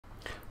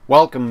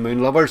Welcome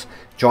moon lovers,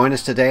 join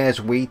us today as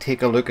we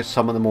take a look at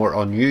some of the more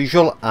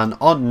unusual and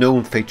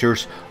unknown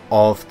features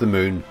of the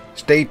moon.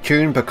 Stay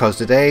tuned because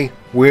today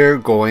we're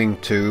going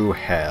to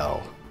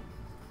hell.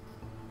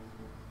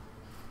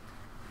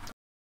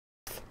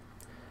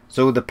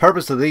 So the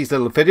purpose of these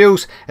little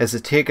videos is to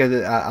take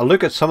a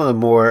look at some of the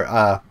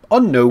more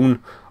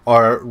unknown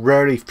or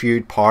rarely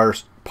viewed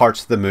parts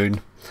of the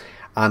moon.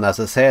 And as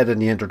I said in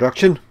the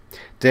introduction,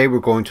 today we're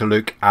going to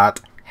look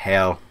at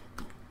hell.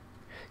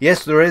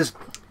 Yes, there is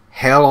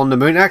hell on the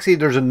moon. Actually,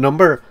 there's a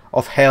number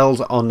of hells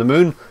on the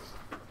moon,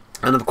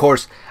 and of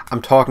course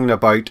I'm talking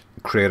about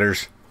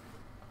craters.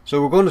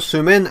 So we're going to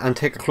zoom in and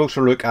take a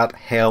closer look at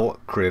Hell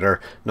Crater.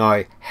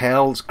 Now,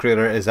 Hell's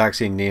crater is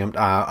actually named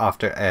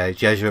after a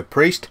Jesuit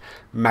priest,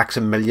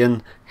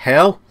 Maximilian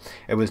Hell.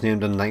 It was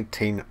named in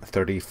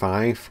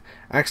 1935.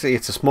 Actually,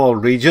 it's a small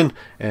region.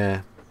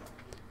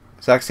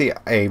 It's actually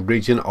a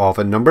region of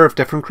a number of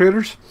different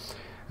craters.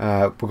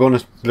 We're going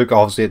to look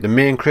obviously at the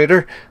main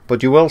crater,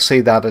 but you will see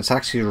that it's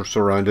actually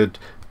surrounded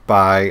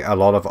by a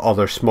lot of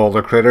other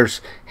smaller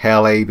craters,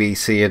 Hell A, B,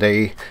 C and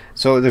E.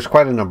 So there's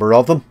quite a number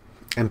of them.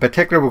 In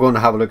particular, we're going to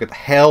have a look at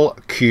Hell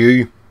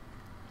Q.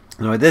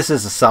 Now this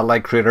is a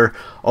satellite crater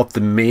of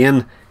the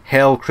main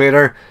Hell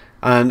crater,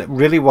 and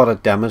really what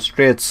it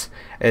demonstrates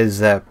is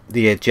the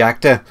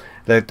ejecta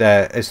that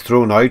is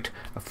thrown out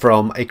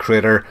from a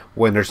crater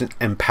when there's an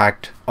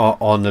impact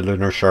on the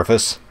lunar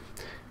surface.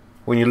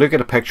 When you look at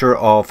a picture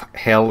of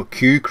Hell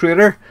Q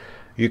crater,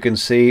 you can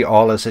see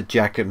all this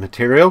ejected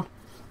material,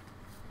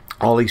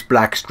 all these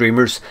black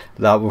streamers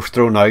that were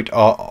thrown out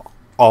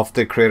of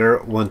the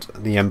crater once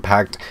the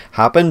impact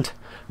happened.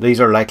 These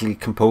are likely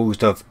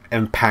composed of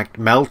impact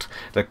melt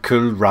that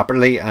cooled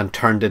rapidly and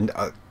turned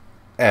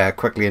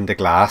quickly into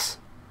glass.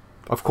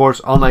 Of course,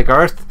 unlike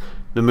Earth,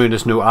 the moon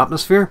has no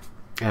atmosphere.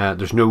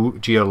 There's no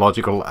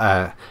geological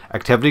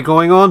activity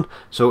going on,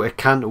 so it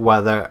can't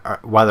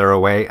weather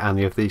away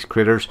any of these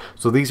craters.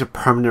 So these are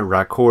permanent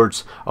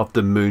records of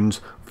the moon's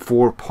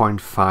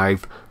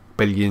 4.5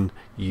 billion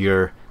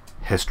year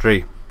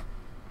history.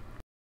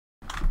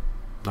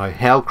 Now,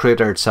 Hell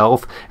crater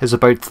itself is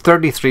about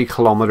 33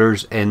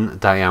 kilometers in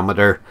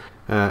diameter.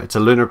 It's a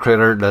lunar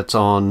crater that's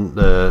on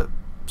the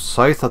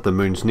south of the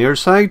moon's near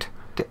side.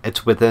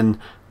 It's within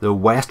the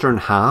western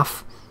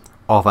half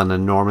of an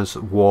enormous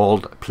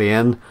walled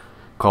plain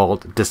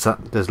called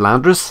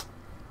Deslandres.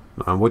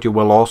 And what you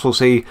will also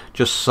see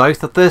just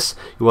south of this,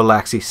 you will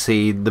actually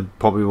see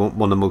probably one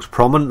of the most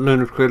prominent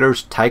lunar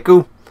craters,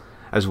 Tycho,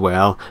 as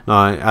well.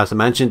 Now, as I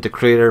mentioned, the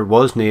crater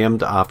was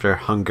named after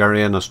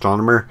Hungarian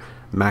astronomer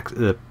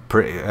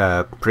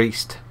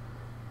priest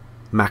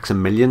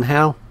Maximilian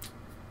Hell.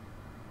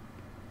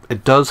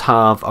 It does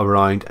have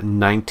around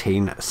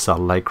 19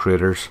 satellite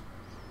craters,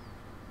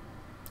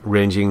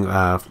 ranging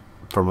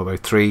from about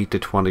 3 to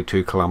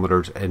 22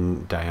 kilometers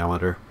in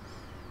diameter.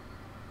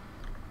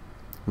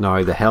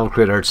 Now, the Hell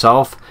crater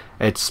itself,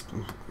 it's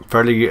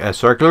fairly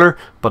circular,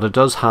 but it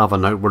does have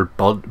an outward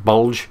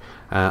bulge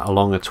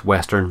along its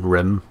western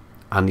rim,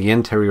 and the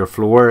interior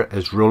floor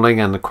is rolling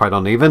and quite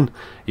uneven.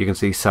 You can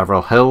see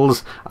several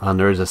hills, and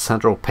there is a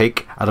central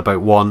peak at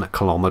about 1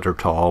 kilometer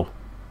tall.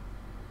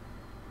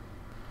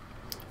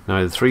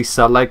 Now, the three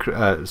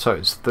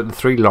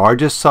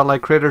largest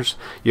satellite craters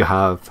you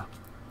have.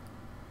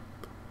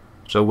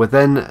 So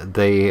within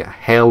the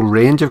Hell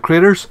range of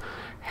craters,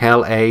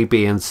 Hell A,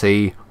 B and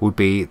C would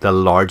be the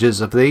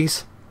largest of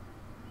these.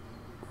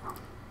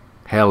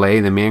 Hell A,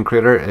 the main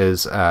crater,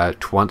 is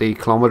 20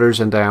 kilometers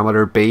in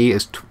diameter, B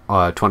is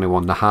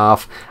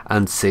 21.5,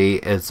 and C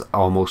is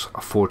almost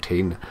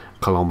 14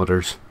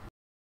 kilometers.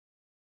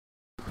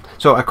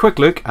 So a quick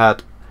look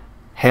at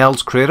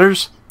Hell's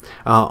craters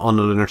on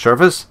the lunar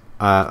surface.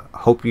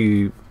 Hope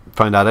you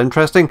found that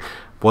interesting.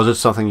 Was it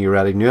something you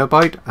already knew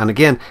about? And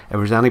again, if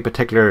there's any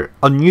particular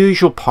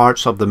unusual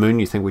parts of the moon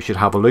you think we should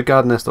have a look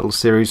at in this little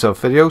series of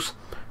videos,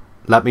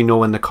 let me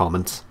know in the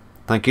comments.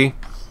 Thank you.